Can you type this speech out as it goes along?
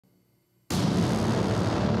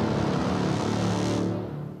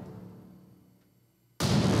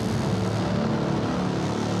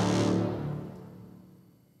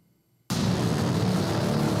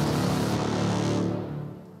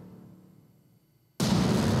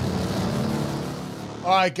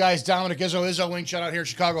All right, guys, Dominick Izzo, Wing Chun out here in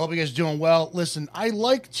Chicago. Hope you guys are doing well. Listen, I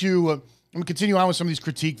like to I'm gonna continue on with some of these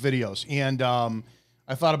critique videos, and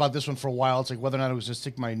I thought about this one for a while. It's like whether or not I was gonna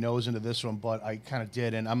stick my nose into this one, but I kind of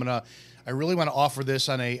did, and I really want to offer this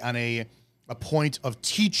on a point of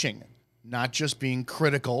teaching, not just being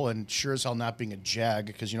critical, and sure as hell not being a jag,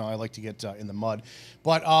 because I like to get in the mud.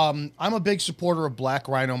 But I'm a big supporter of Black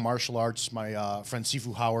Rhino martial arts. My friend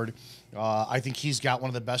Sifu Howard. I think he's got one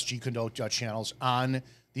of the best Jeet Kune Do channels on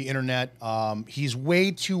the internet. He's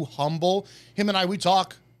way too humble. Him and I, we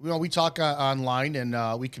talk. We talk online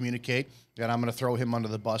and we communicate. And I'm going to throw him under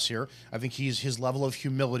the bus here. I think his level of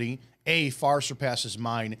humility, A, far surpasses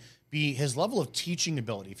mine. B, his level of teaching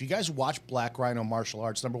ability. If you guys watch Black Rhino martial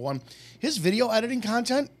arts, number one, his video editing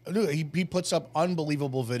content, he puts up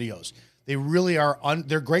unbelievable videos. They really are.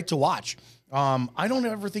 They're great to watch. I don't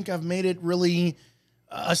ever think I've made it really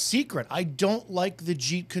a secret. I don't like the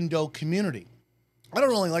Jeet Kune Do community. I don't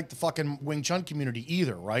really like the fucking Wing Chun community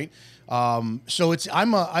either, right? So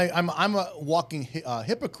I'm a walking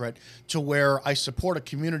hypocrite to where I support a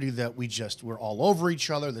community that we're all over each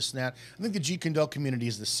other, this and that. I think the Jeet Kune Do community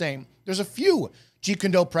is the same. There's a few Jeet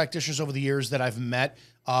Kune Do practitioners over the years that I've met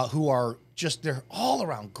who are they're all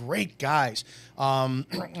around great guys. I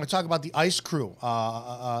talk about the Ice Crew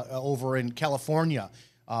over in California.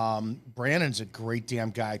 Brandon's a great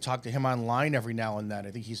damn guy. I talk to him online every now and then.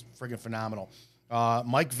 I think he's friggin' phenomenal.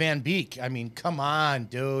 Mike Van Beek. I mean, come on,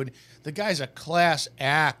 dude. The guy's a class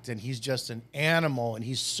act, and he's just an animal, and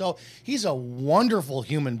he's a wonderful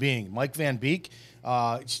human being. Mike Van Beek.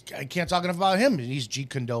 I can't talk enough about him. He's Jeet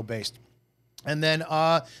Kune Do based. And then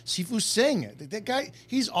Sifu Singh. That guy,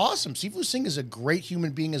 he's awesome. Sifu Singh is a great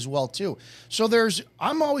human being as well, too. So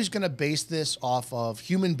I'm always going to base this off of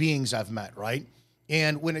human beings I've met, right?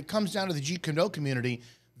 And when it comes down to the Jeet Kune Do community,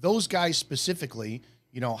 those guys specifically,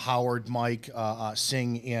 Howard, Mike,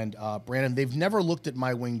 Singh, and Brandon, they've never looked at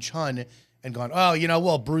my Wing Chun and gone, oh,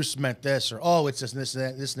 well, Bruce meant this, or, oh, it's this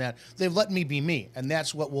and that. They've let me be me, and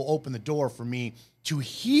that's what will open the door for me to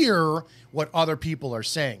hear what other people are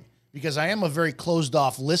saying, because I am a very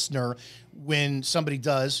closed-off listener when somebody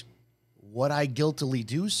does what I guiltily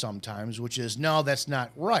do sometimes, which is, no, that's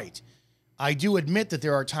not right. I do admit that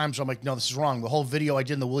there are times where I'm like, no, this is wrong. The whole video I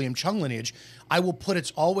did in the William Chung lineage, I will put,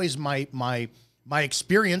 it's always my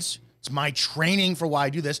experience. It's my training for why I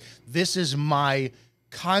do this. This is my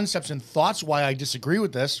concepts and thoughts why I disagree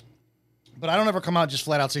with this. But I don't ever come out and just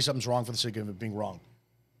flat out say something's wrong for the sake of it being wrong.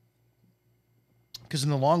 Because in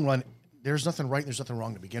the long run, there's nothing right and there's nothing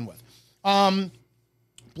wrong to begin with.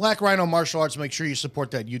 Black Rhino Martial Arts, make sure you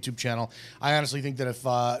support that YouTube channel. I honestly think that if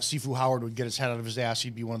Sifu Howard would get his head out of his ass,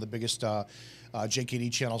 he'd be one of the biggest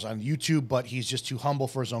JKD channels on YouTube, but he's just too humble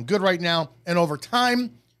for his own good right now. And over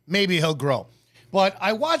time, maybe he'll grow. But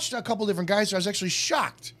I watched a couple different guys, so I was actually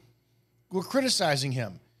shocked who were criticizing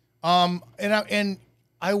him. And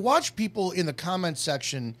I watch people in the comment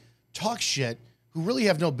section talk shit who really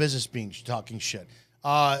have no business being talking shit.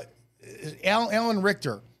 Alan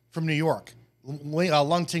Richter from New York,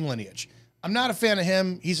 Lung Ting lineage. I'm not a fan of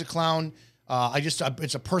him. He's a clown.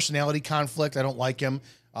 It's a personality conflict. I don't like him.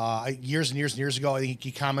 Years and years ago, I think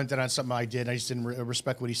he commented on something I did. I just didn't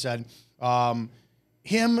respect what he said.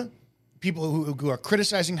 People who are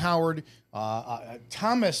criticizing Howard,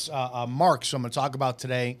 Thomas Marks, who I'm going to talk about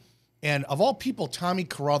today, and of all people, Tommy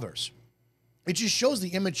Carruthers. It just shows the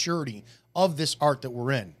immaturity of this art that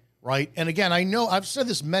we're in, right? And again, I know I've said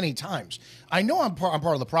this many times. I know I'm part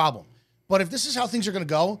of the problem. But if this is how things are going to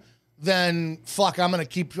go, then fuck, I'm going to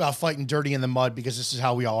keep fighting dirty in the mud because this is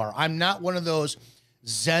how we all are. I'm not one of those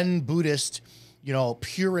Zen Buddhist,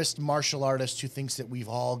 purist martial artist who thinks that we've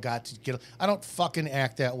all got to get. I don't fucking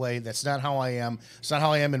act that way. That's not how I am. It's not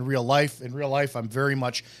how I am in real life. In real life, I'm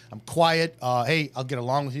quiet. Hey, I'll get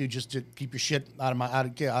along with you just to keep your shit out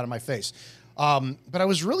of my face. But I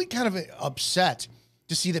was really kind of upset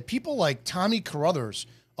to see that people like Tommy Carruthers,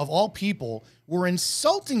 of all people, were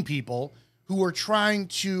insulting people who were trying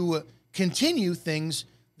to continue things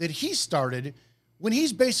that he started when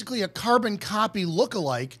he's basically a carbon copy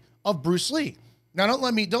lookalike of Bruce Lee. Now, don't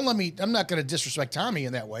let me, I'm not going to disrespect Tommy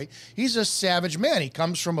in that way. He's a savage man. He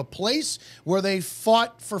comes from a place where they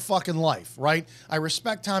fought for fucking life, right? I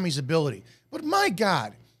respect Tommy's ability. But my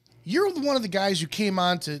God, you're one of the guys who came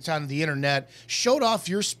on the internet, showed off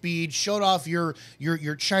your speed, showed off your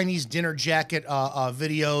Chinese dinner jacket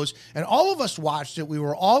videos, and all of us watched it. We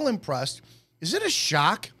were all impressed. Is it a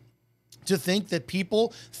shock to think that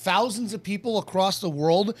thousands of people across the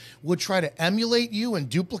world would try to emulate you and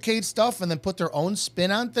duplicate stuff and then put their own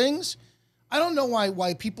spin on things? I don't know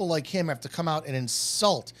why people like him have to come out and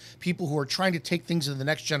insult people who are trying to take things to the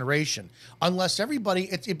next generation. Unless everybody,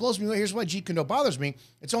 it blows me away. Here's why Jeet Kune Do bothers me.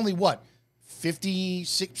 It's only what, 50,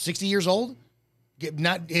 60 years old?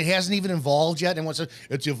 It hasn't even evolved yet. And once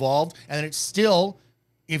it's evolved, and it's still,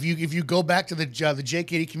 if you go back to the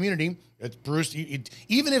JKD community, it's Bruce.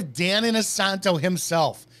 Even if Dan Inosanto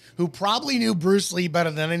himself, who probably knew Bruce Lee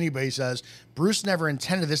better than anybody, says Bruce never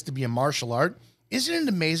intended this to be a martial art. Isn't it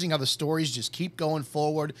amazing how the stories just keep going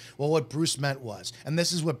forward? Well, what Bruce meant was, and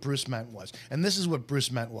this is what Bruce meant was, and this is what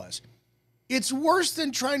Bruce meant was. It's worse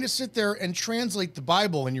than trying to sit there and translate the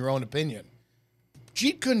Bible in your own opinion.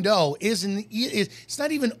 Jeet Kune Do it's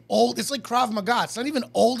not even old. It's like Krav Maga. It's not even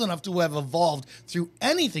old enough to have evolved through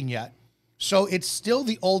anything yet. So it's still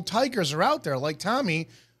the old tigers are out there, like Tommy,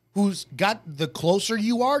 who's got, the closer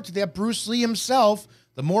you are to that Bruce Lee himself,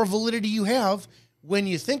 the more validity you have. When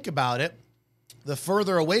you think about it, the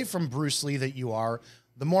further away from Bruce Lee that you are,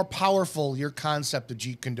 the more powerful your concept of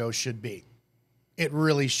Jeet Kune Do should be. It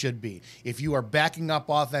really should be, if you are backing up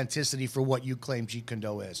authenticity for what you claim Jeet Kune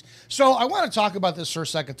Do is. So I want to talk about this for a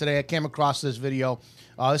second today. I came across this video.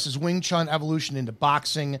 This is Wing Chun Evolution into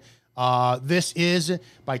Boxing. This is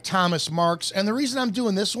by Thomas Marks. And the reason I'm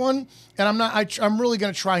doing this one, and I'm really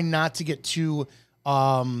going to try not to get too,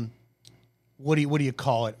 what do you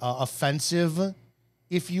call it? Offensive,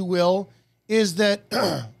 if you will, is that,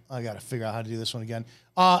 I got to figure out how to do this one again.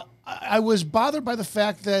 I was bothered by the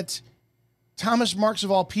fact that Thomas Marks,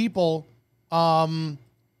 of all people,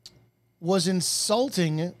 was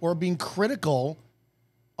insulting or being critical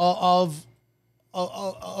of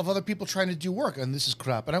other people trying to do work. And this is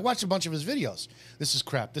crap. And I watched a bunch of his videos. This is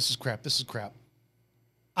crap. This is crap. This is crap.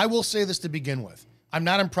 I will say this to begin with. I'm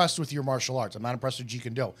not impressed with your martial arts. I'm not impressed with Jeet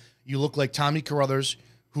Kune Do. You look like Tommy Carruthers,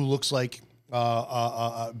 who looks like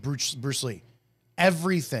Bruce Lee.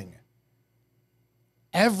 Everything.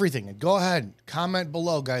 And go ahead, comment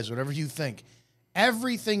below, guys, whatever you think.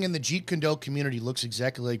 Everything in the Jeet Kune Do community looks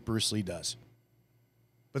exactly like Bruce Lee does.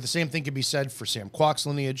 But the same thing can be said for Sam Kwok's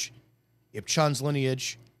lineage, Ip Chun's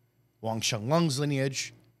lineage, Wong Chung Lung's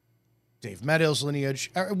lineage, Dave Meadow's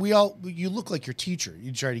lineage. You look like your teacher.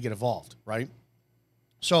 You try to get evolved, right?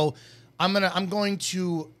 So I'm going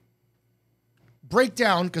to break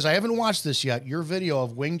down, because I haven't watched this yet, your video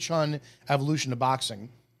of Wing Chun Evolution to Boxing,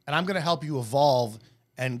 and I'm going to help you evolve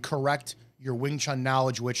and correct your Wing Chun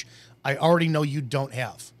knowledge, which I already know you don't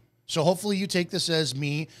have. So hopefully you take this as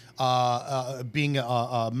me being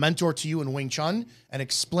a mentor to you in Wing Chun and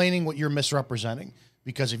explaining what you're misrepresenting.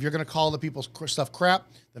 Because if you're going to call the people's stuff crap,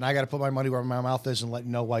 then I got to put my money where my mouth is and let you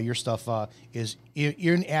know why your stuff is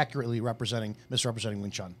inaccurately misrepresenting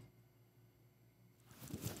Wing Chun.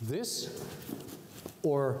 This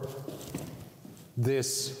or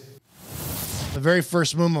this? The very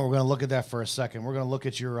first movement, we're going to look at that for a second. We're going to look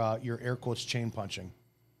at your air quotes chain punching.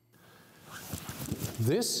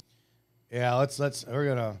 This? Yeah, we're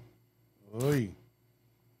going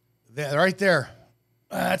to, right there.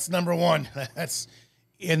 That's number one.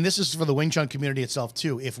 And this is for the Wing Chun community itself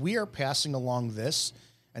too. If we are passing along this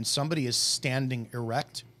and somebody is standing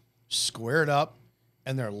erect, squared up,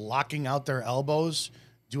 and they're locking out their elbows,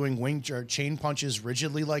 doing chain punches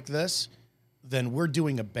rigidly like this, then we're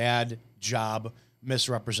doing a bad job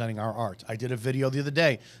misrepresenting our art. I did a video the other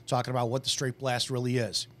day talking about what the straight blast really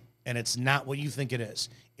is, and it's not what you think it is.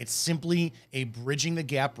 It's simply a bridging the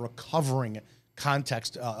gap, recovering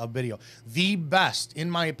context video. The best, in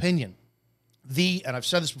my opinion, and I've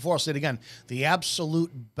said this before, I'll say it again, the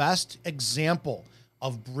absolute best example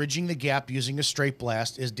of bridging the gap using a straight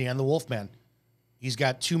blast is Dan the Wolfman. He's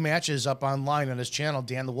got 2 matches up online on his channel,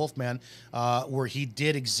 Dan the Wolfman, where he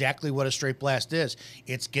did exactly what a straight blast is.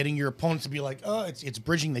 It's getting your opponent to be like, oh, it's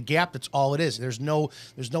bridging the gap. That's all it is. There's no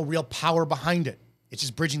real power behind it. It's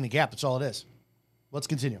just bridging the gap. That's all it is. Let's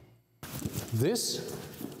continue. This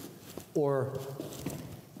or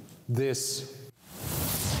this?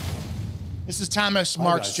 This is Thomas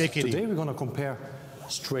Marks, JKD. Today we're going to compare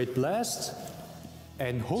straight blast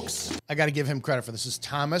and hooks. I got to give him credit for this. This is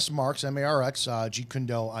Thomas Marks, M-A-R-X, Jeet Kune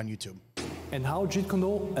Do on YouTube. And how Jeet Kune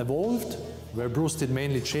Do evolved, where Bruce did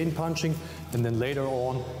mainly chain punching, and then later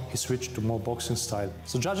on he switched to more boxing style.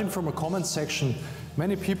 So judging from a comment section,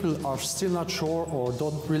 many people are still not sure or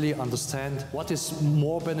don't really understand what is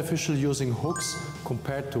more beneficial using hooks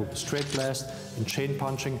compared to straight blast and chain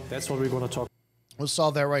punching. That's what we're going to talk about. We'll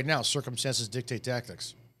solve that right now. Circumstances dictate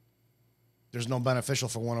tactics. There's no beneficial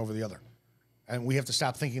for one over the other. And we have to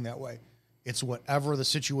stop thinking that way. It's whatever the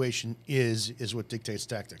situation is what dictates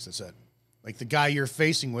tactics. That's it. Like the guy you're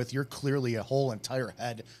facing with, you're clearly a whole entire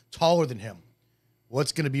head taller than him.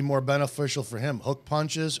 What's going to be more beneficial for him, hook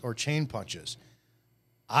punches or chain punches?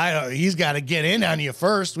 He's got to get in on you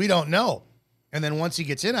first. We don't know. And then once he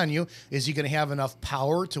gets in on you, is he going to have enough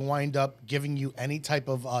power to wind up giving you any type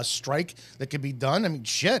of strike that could be done? I mean,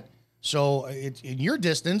 shit. So in your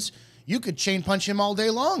distance, you could chain punch him all day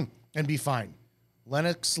long and be fine.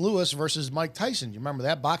 Lennox Lewis versus Mike Tyson. You remember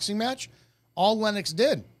that boxing match? All Lennox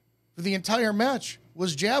did for the entire match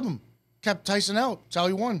was jab him. Kept Tyson out. That's how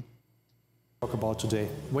he won. Talk about today.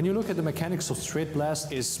 When you look at the mechanics of straight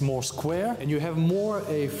blast, it's more square and you have more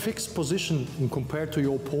a fixed position compared to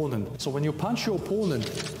your opponent. So when you punch your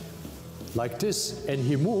opponent like this and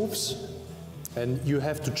he moves and you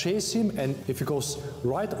have to chase him, and if he goes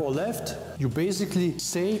right or left, you basically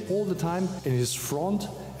stay all the time in his front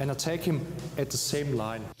and attack him at the same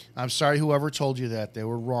line. I'm sorry whoever told you that. They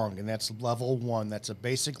were wrong, and that's level 1. That's a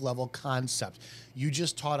basic level concept. You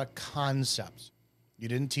just taught a concept. You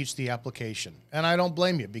didn't teach the application. And I don't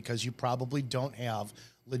blame you, because you probably don't have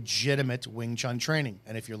legitimate Wing Chun training.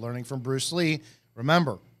 And if you're learning from Bruce Lee,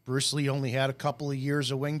 remember, Bruce Lee only had a couple of years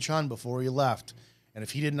of Wing Chun before he left. And if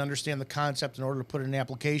he didn't understand the concept in order to put it in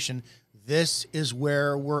application, this is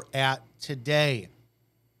where we're at today.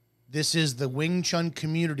 This is the Wing Chun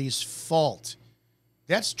community's fault.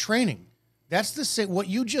 That's training. That's what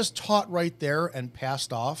you just taught right there and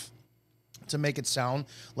passed off to make it sound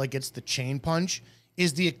like it's the chain punch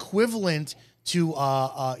is the equivalent to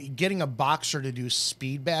getting a boxer to do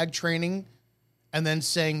speed bag training and then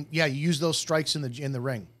saying, yeah, you use those strikes in the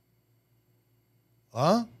ring.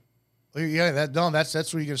 Huh? Yeah,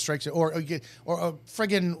 that's where you're going to strike. Or a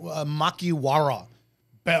friggin' Makiwara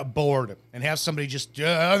board and have somebody just,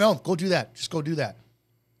 no, go do that. Just go do that.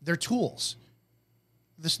 They're tools.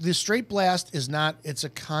 The straight blast is not, it's a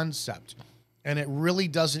concept. And it really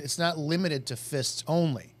doesn't, it's not limited to fists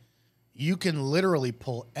only. You can literally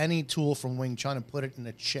pull any tool from Wing Chun and put it in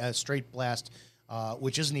a straight blast,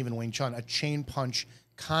 which isn't even Wing Chun, a chain punch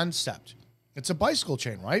concept. It's a bicycle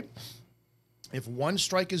chain, right? If one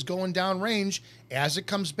strike is going down range, as it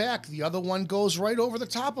comes back, the other one goes right over the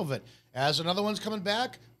top of it. As another one's coming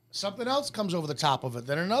back, something else comes over the top of it.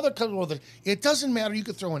 Then another comes over it doesn't matter. You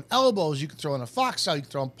could throw in elbows. You could throw in a fox out. You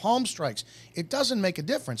could throw in palm strikes. It doesn't make a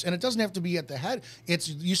difference. And it doesn't have to be at the head. It's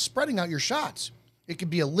you spreading out your shots. It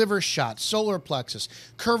could be a liver shot, solar plexus,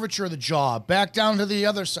 curvature of the jaw, back down to the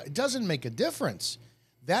other side. It doesn't make a difference.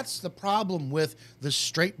 That's the problem with the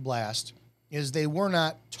straight blast, is they were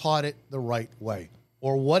not taught it the right way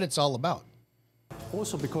or what it's all about.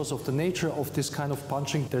 Also, because of the nature of this kind of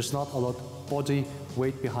punching, there's not a lot of body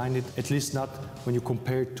weight behind it, at least not when you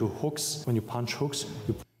compare it to hooks. When you punch hooks,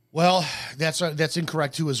 well, that's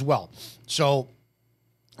incorrect too as well. So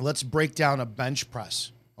let's break down a bench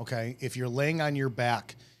press, okay? If you're laying on your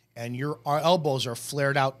back and your elbows are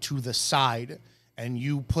flared out to the side and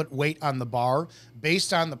you put weight on the bar,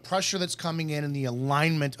 based on the pressure that's coming in and the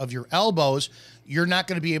alignment of your elbows, you're not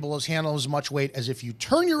going to be able to handle as much weight as if you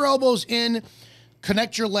turn your elbows in,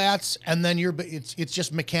 connect your lats, and then it's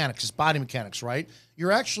just mechanics. It's body mechanics, right?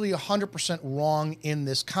 You're actually 100% wrong in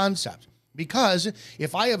this concept, because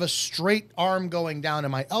if I have a straight arm going down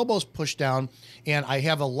and my elbows pushed down and I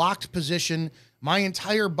have a locked position, my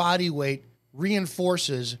entire body weight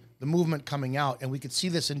reinforces the movement coming out, and we could see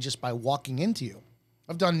this in just by walking into you.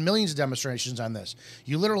 I've done millions of demonstrations on this.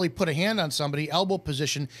 You literally put a hand on somebody, elbow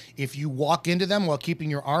position. If you walk into them while keeping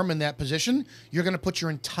your arm in that position, you're going to put your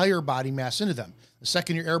entire body mass into them. The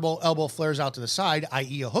second your elbow flares out to the side,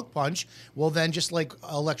 i.e. a hook punch, well then, just like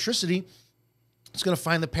electricity, it's going to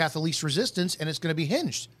find the path of least resistance and it's going to be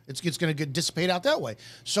hinged. It's going to dissipate out that way.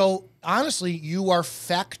 So honestly, you are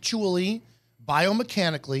factually,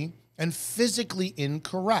 biomechanically, and physically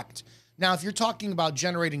incorrect. Now, if you're talking about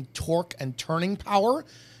generating torque and turning power,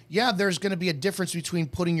 yeah, there's going to be a difference between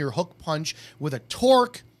putting your hook punch with a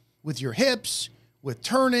torque, with your hips, with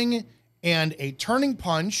turning, and a turning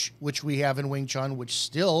punch, which we have in Wing Chun, which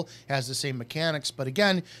still has the same mechanics. But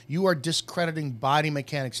again, you are discrediting body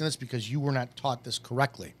mechanics in this because you were not taught this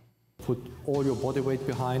correctly. Put all your body weight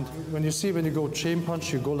behind. When you go chain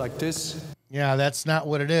punch, you go like this. Yeah, that's not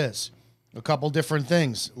what it is. A couple different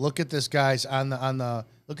things. Look at this, guys,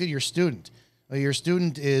 look at your student. Your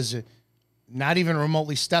student is not even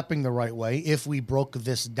remotely stepping the right way. If we broke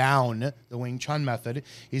this down, the Wing Chun method,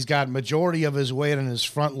 he's got majority of his weight on his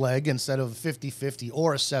front leg instead of a 50-50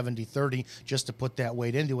 or a 70-30, just to put that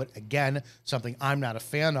weight into it. Again, something I'm not a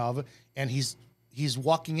fan of. And he's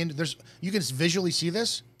walking into, you can visually see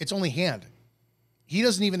this. It's only hand. He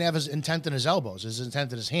doesn't even have his intent in his elbows, his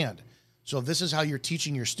intent in his hand. So if this is how you're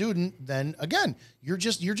teaching your student, then again, you're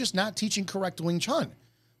just not teaching correct Wing Chun.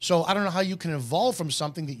 So I don't know how you can evolve from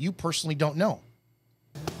something that you personally don't know.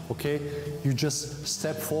 okay? You just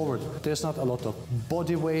step forward. There's not a lot of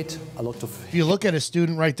body weight, a lot of... If you look at a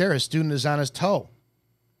student right there, a student is on his toe.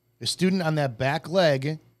 A student on that back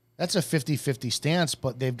leg, that's a 50-50 stance,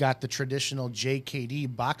 but they've got the traditional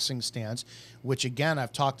JKD boxing stance, which again,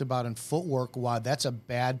 I've talked about in footwork, why that's a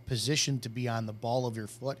bad position to be on the ball of your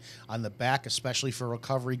foot, on the back, especially for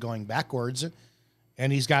recovery going backwards,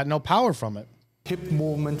 and he's got no power from it. Hip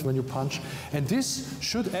movement when you punch, and this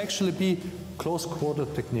should actually be close quarter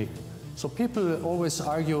technique. So people always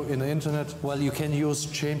argue in the internet, well, you can use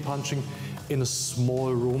chain punching in a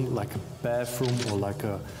small room, like a bathroom or like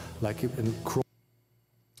in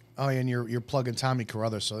Oh, and you're plugging Tommy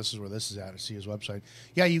Carruthers, so this is where this is at. I see his website.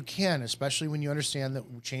 Yeah, you can, especially when you understand that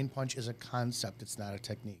chain punch is a concept. It's not a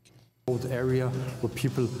technique. Area where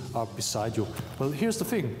people are beside you. Well, here's the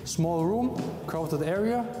thing. Small room, crowded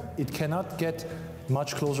area. It cannot get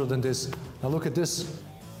much closer than this. Now look at this.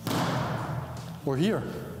 Or here.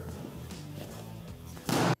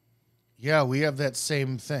 Yeah, we have that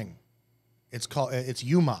same thing. It's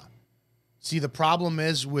Yuma. See, the problem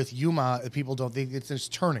is with Yuma, people don't think it's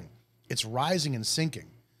turning. It's rising and sinking.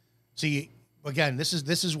 See, again, this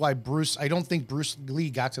is why I don't think Bruce Lee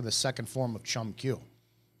got to the second form of Chum Kyu.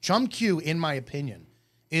 Chum Kyu, in my opinion,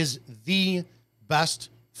 is the best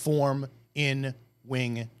form in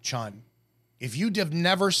Wing Chun. If you have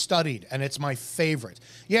never studied, and it's my favorite,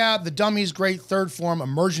 yeah, the dummy's great, third form,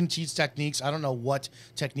 emergency techniques. I don't know what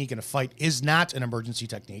technique in a fight is not an emergency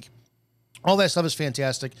technique. All that stuff is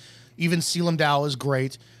fantastic. Even Sealam Dao is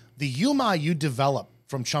great. The Yuma you develop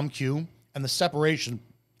from Chum Kyu and the separation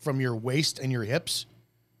from your waist and your hips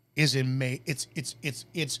is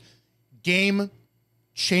it's game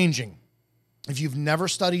changing. If you've never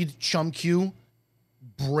studied Chum Kyu,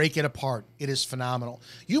 break it apart. It is phenomenal.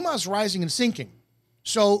 Yuma's rising and sinking.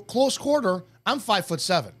 So close quarter, I'm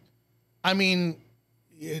 5'7". I mean,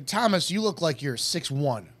 Thomas, you look like you're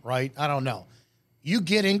 6'1", right? I don't know. You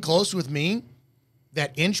get in close with me,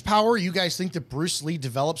 that inch power you guys think that Bruce Lee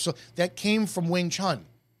developed, so that came from Wing Chun.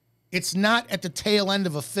 It's not at the tail end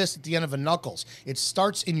of a fist at the end of a knuckles. It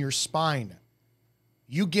starts in your spine.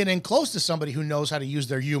 You get in close to somebody who knows how to use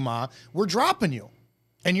their Yuma, we're dropping you,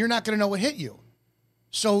 and you're not going to know what hit you.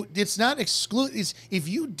 So it's not exclusive. If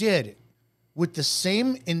you did with the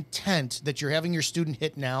same intent that you're having your student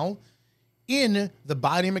hit now, in the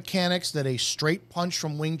body mechanics that a straight punch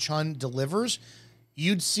from Wing Chun delivers,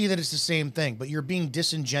 you'd see that it's the same thing, but you're being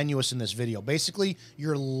disingenuous in this video. Basically,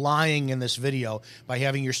 you're lying in this video by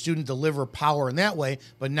having your student deliver power in that way,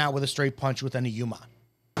 but not with a straight punch with any Yuma.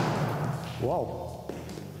 Wow.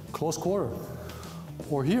 Close quarter.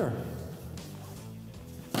 Or here.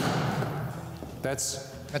 That's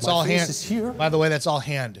all hand. Is here. By the way, that's all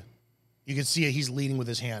hand. You can see it, he's leading with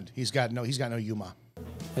his hand. He's got no Yuma.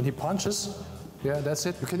 And he punches. Yeah, that's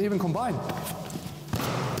it. You can even combine.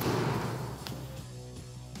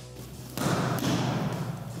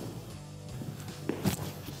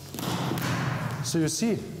 So you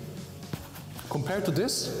see, compared to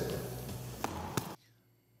this,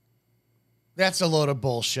 that's a load of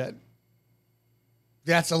bullshit.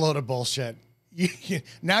 That's a load of bullshit.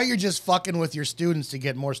 Now you're just fucking with your students to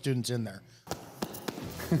get more students in there.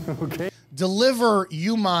 Okay. Deliver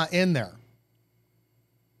Yuma in there.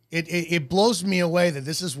 It blows me away that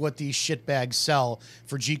this is what these shitbags sell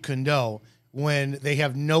for Jeet Kune Do when they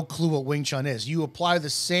have no clue what Wing Chun is. You apply the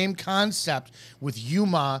same concept with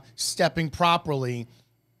Yuma stepping properly,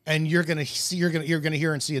 and you're gonna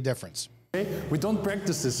hear and see a difference. Okay? We don't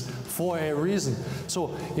practice this for a reason.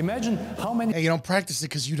 So imagine how many. Hey, you don't practice it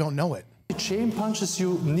because you don't know it. Chain punches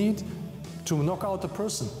you need to knock out a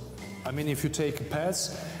person. I mean, if you take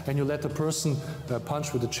pads and you let a person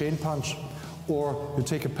punch with a chain punch, or you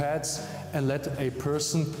take a pads and let a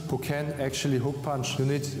person who can actually hook punch, you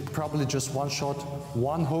need probably just one shot,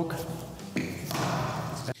 one hook.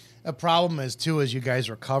 The problem is too, as you guys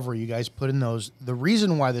recover, you guys put in those. The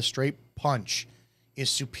reason why the straight punch is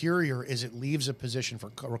superior is it leaves a position for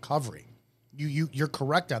recovery. You're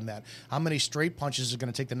correct on that. How many straight punches is it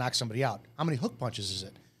going to take to knock somebody out? How many hook punches is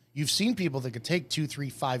it? You've seen people that could take 2, 3,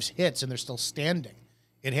 5 hits and they're still standing.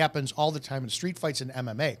 It happens all the time in street fights and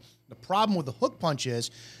MMA. The problem with the hook punch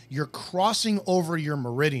is you're crossing over your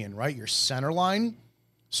meridian, right? Your center line.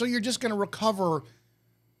 So you're just going to recover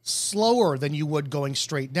slower than you would going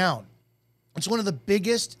straight down. It's one of the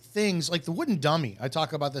biggest things, like the wooden dummy. I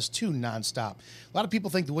talk about this too nonstop. A lot of people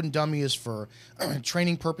think the wooden dummy is for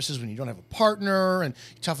training purposes when you don't have a partner and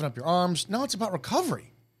you toughen up your arms. No, it's about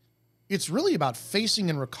recovery. It's really about facing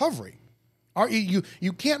and recovery.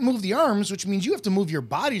 You can't move the arms, which means you have to move your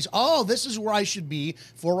bodies. Oh, this is where I should be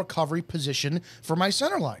for recovery position for my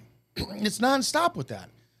center line. It's nonstop with that.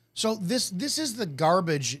 So this is the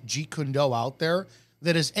garbage Jeet Kune Do out there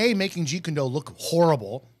that is A, making Jeet Kune Do look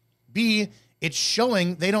horrible, B, it's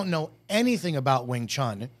showing they don't know anything about Wing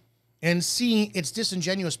Chun, and C, it's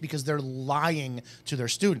disingenuous because they're lying to their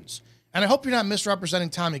students. And I hope you're not misrepresenting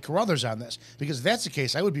Tommy Carruthers on this, because if that's the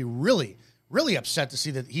case, I would be really, really upset to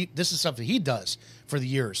see that this is something he does for the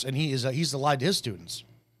years, and he's lied to his students.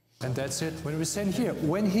 And that's it. When we stand here,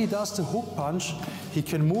 when he does the hook punch, he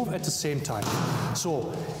can move at the same time.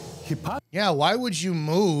 So he punches. Yeah, why would you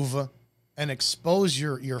move and expose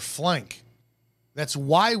your flank? That's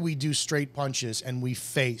why we do straight punches and we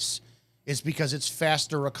face. It's because it's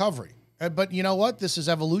faster recovery. But you know what? This is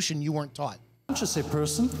evolution you weren't taught. Punches a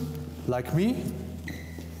person like me,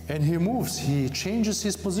 and he moves. He changes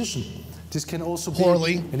his position. This can also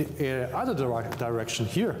Poorly. be in the other direction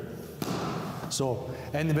here. So,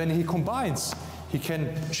 and when he combines, he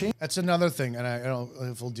can change. That's another thing, and I don't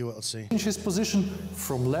know if we'll do it. Let's see. Change his position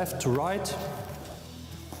from left to right.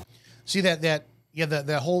 See that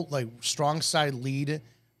whole like strong side lead.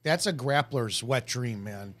 That's a grappler's wet dream,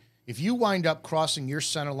 man. If you wind up crossing your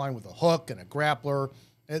center line with a hook and a grappler,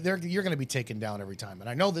 you're going to be taken down every time. And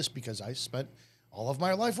I know this because I spent all of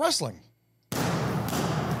my life wrestling.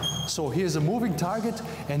 So he is a moving target,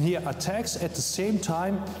 and he attacks at the same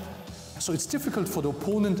time. So it's difficult for the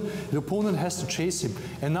opponent. The opponent has to chase him.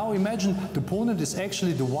 And now imagine the opponent is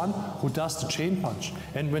actually the one who does the chain punch.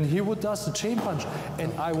 And when he does the chain punch,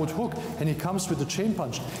 and I would hook, and he comes with the chain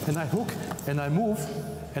punch, and I hook, and I move,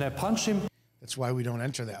 and I punch him. That's why we don't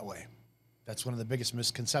enter that way. That's one of the biggest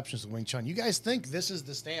misconceptions of Wing Chun. You guys think this is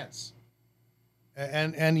the stance.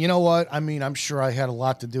 And you know what? I mean, I'm sure I had a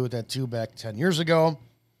lot to do with that too back 10 years ago.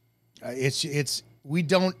 We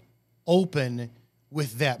don't open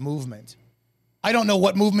with that movement. I don't know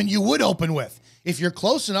what movement you would open with. If you're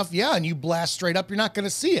close enough, yeah, and you blast straight up, you're not going to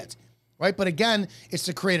see it, right? But again, it's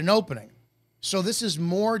to create an opening. So this is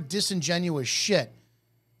more disingenuous shit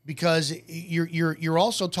because you're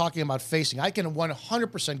also talking about facing. I can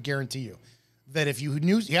 100% guarantee you that if you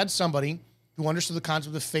had somebody who understood the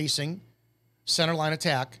concept of facing, center line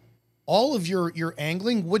attack, all of your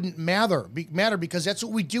angling wouldn't matter because that's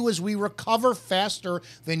what we do is we recover faster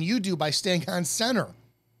than you do by staying on center.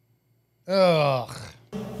 Ugh.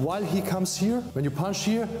 While he comes here, when you punch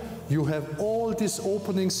here, you have all these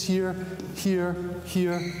openings here, here,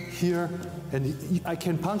 here, here, and I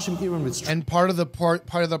can punch him even with. And part of the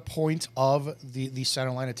point of the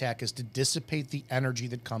center line attack is to dissipate the energy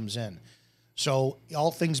that comes in. So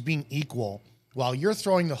all things being equal, while you're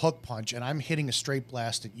throwing the hook punch and I'm hitting a straight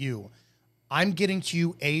blast at you, I'm getting to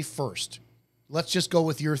you first. Let's just go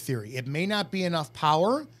with your theory. It may not be enough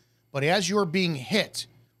power, but as you're being hit,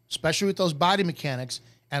 especially with those body mechanics,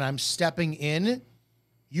 and I'm stepping in,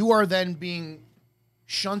 you are then being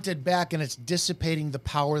shunted back and it's dissipating the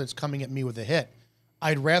power that's coming at me with a hit.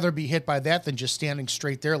 I'd rather be hit by that than just standing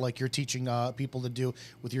straight there like you're teaching people to do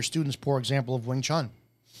with your students' poor example of Wing Chun.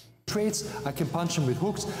 Traits, I can punch him with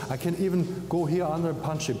hooks, I can even go here under and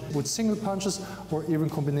punch him with single punches or even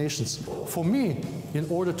combinations. For me, in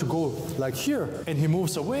order to go like here and he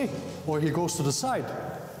moves away or he goes to the side,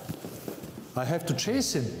 I have to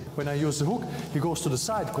chase him. When I use the hook, he goes to the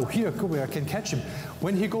side, go here, go where I can catch him.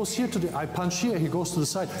 When he goes here I punch here, he goes to the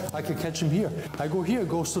side, I can catch him here. I go here,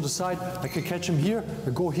 goes to the side, I can catch him here,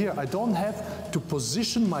 I go here. I don't have to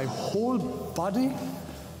position my whole body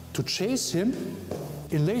to chase him.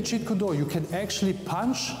 In late Jeet Kune Do, you can actually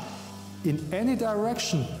punch in any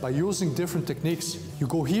direction by using different techniques. You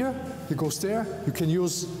go here, he goes there, you can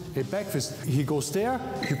use a back fist. He goes there,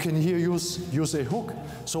 you can here use a hook.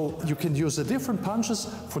 So you can use the different punches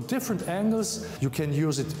for different angles. You can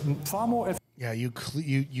use it far more. Yeah,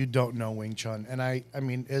 you don't know Wing Chun, and I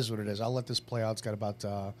mean, it is what it is. I'll let this play out. It's got about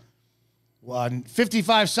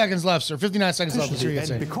 55 seconds left, or 59 seconds left.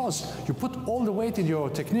 And because you put all the weight in your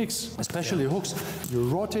techniques, especially hooks, you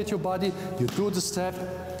rotate your body, you do the step.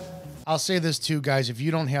 I'll say this too, guys. If you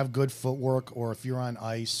don't have good footwork, or if you're on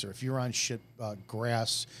ice, or if you're on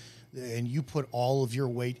grass, and you put all of your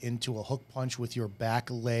weight into a hook punch with your back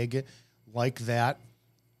leg like that,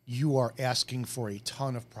 you are asking for a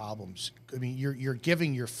ton of problems. I mean, you're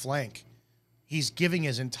giving your flank. He's giving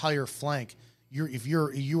his entire flank. You're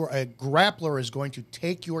a grappler is going to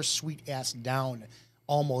take your sweet ass down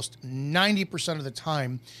almost 90% of the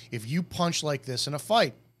time if you punch like this in a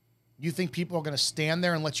fight. You think people are going to stand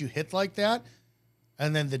there and let you hit like that?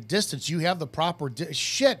 And then the distance, you have the proper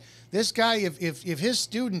shit. This guy, if his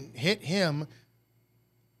student hit him,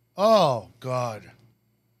 oh God.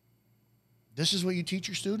 This is what you teach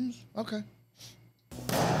your students? Okay.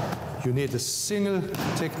 You need a single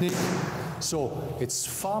technique So it's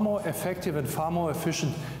far more effective and far more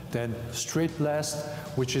efficient than straight blast,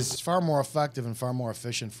 which is It's far more effective and far more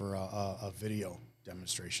efficient for a video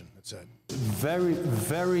demonstration. That's it. very,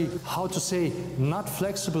 very, how to say, not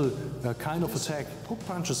flexible kind of attack. Hook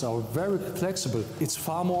punches are very flexible. It's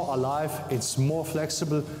far more alive, it's more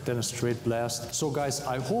flexible than a straight blast. So guys,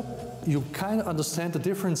 I hope you kind of understand the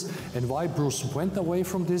difference and why Bruce went away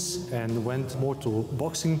from this and went more to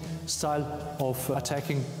boxing style of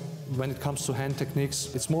attacking. When it comes to hand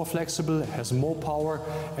techniques, it's more flexible, has more power,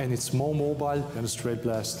 and it's more mobile than a straight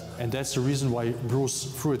blast. And that's the reason why Bruce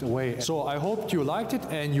threw it away. So I hope you liked it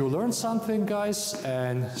and you learned something, guys,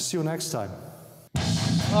 and see you next time.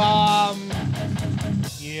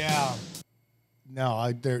 Yeah.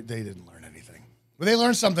 No, they didn't learn anything. But they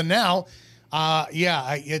learned something now.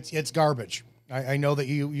 Yeah, it's garbage. I know that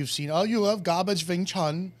you've seen, oh, you love garbage Wing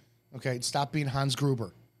Chun. Okay, stop being Hans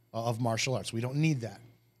Gruber of martial arts. We don't need that.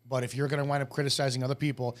 But if you're going to wind up criticizing other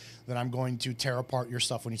people, then I'm going to tear apart your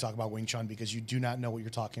stuff when you talk about Wing Chun because you do not know what you're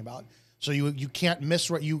talking about. So you can't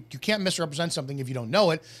misrepresent something if you don't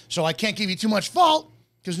know it. So I can't give you too much fault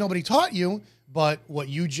because nobody taught you. But what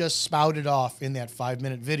you just spouted off in that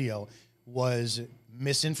 5-minute video was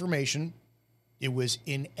misinformation. It was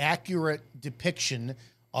inaccurate depiction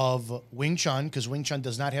of Wing Chun because Wing Chun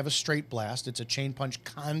does not have a straight blast. It's a chain punch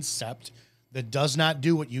concept that does not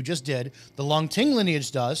do what you just did. The Long Ting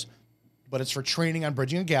lineage does, but it's for training on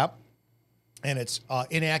bridging a gap. And it's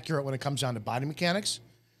inaccurate when it comes down to body mechanics,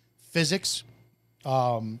 physics,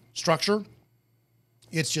 structure.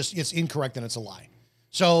 It's incorrect and it's a lie.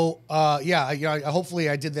 So, hopefully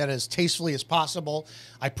I did that as tastefully as possible.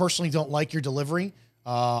 I personally don't like your delivery.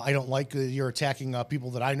 I don't like you're attacking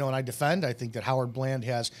people that I know and I defend. I think that Howard Bland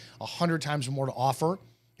has 100 times more to offer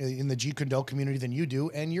in the Jeet Kune Do community than you do,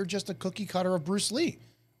 and you're just a cookie cutter of Bruce Lee,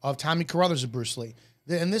 of Tommy Carruthers of Bruce Lee.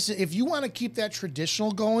 And this, if you want to keep that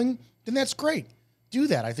traditional going, then that's great. Do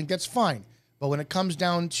that. I think that's fine. But when it comes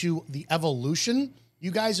down to the evolution, you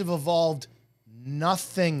guys have evolved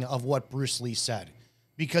nothing of what Bruce Lee said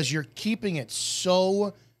because you're keeping it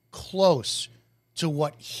so close to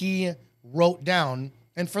what he wrote down.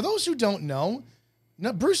 And for those who don't know,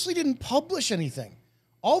 Bruce Lee didn't publish anything.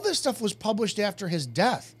 All this stuff was published after his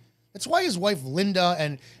death. That's why his wife, Linda,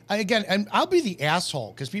 and I'll be the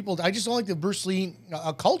asshole because I just don't like the Bruce Lee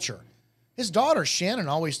culture. His daughter, Shannon,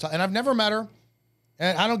 always and I've never met her,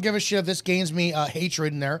 and I don't give a shit if this gains me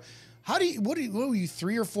hatred in there. What were you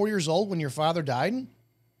 3 or 4 years old when your father died?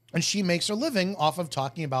 And she makes her living off of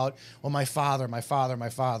talking about, well, my father.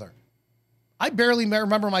 I barely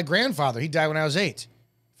remember my grandfather. He died when I was 8.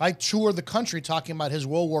 If I toured the country talking about his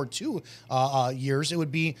World War II years, it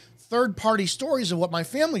would be third-party stories of what my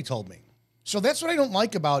family told me. So that's what I don't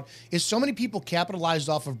like about is so many people capitalized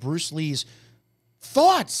off of Bruce Lee's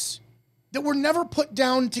thoughts that were never put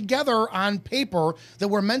down together on paper that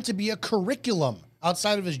were meant to be a curriculum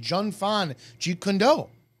outside of his Jun Fan Jeet Kune Do,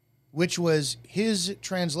 which was his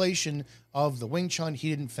translation of the Wing Chun he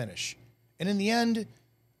didn't finish. And in the end,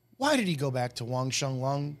 why did he go back to Wang Sheng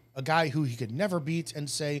Lung, a guy who he could never beat, and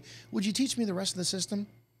say, would you teach me the rest of the system?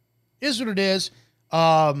 Is what it is.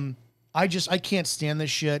 I can't stand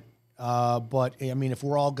this shit. But, I mean, if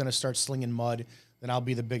we're all going to start slinging mud, then I'll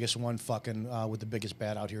be the biggest one fucking with the biggest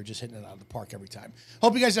bat out here, just hitting it out of the park every time.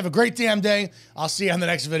 Hope you guys have a great damn day. I'll see you on the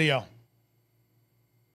next video.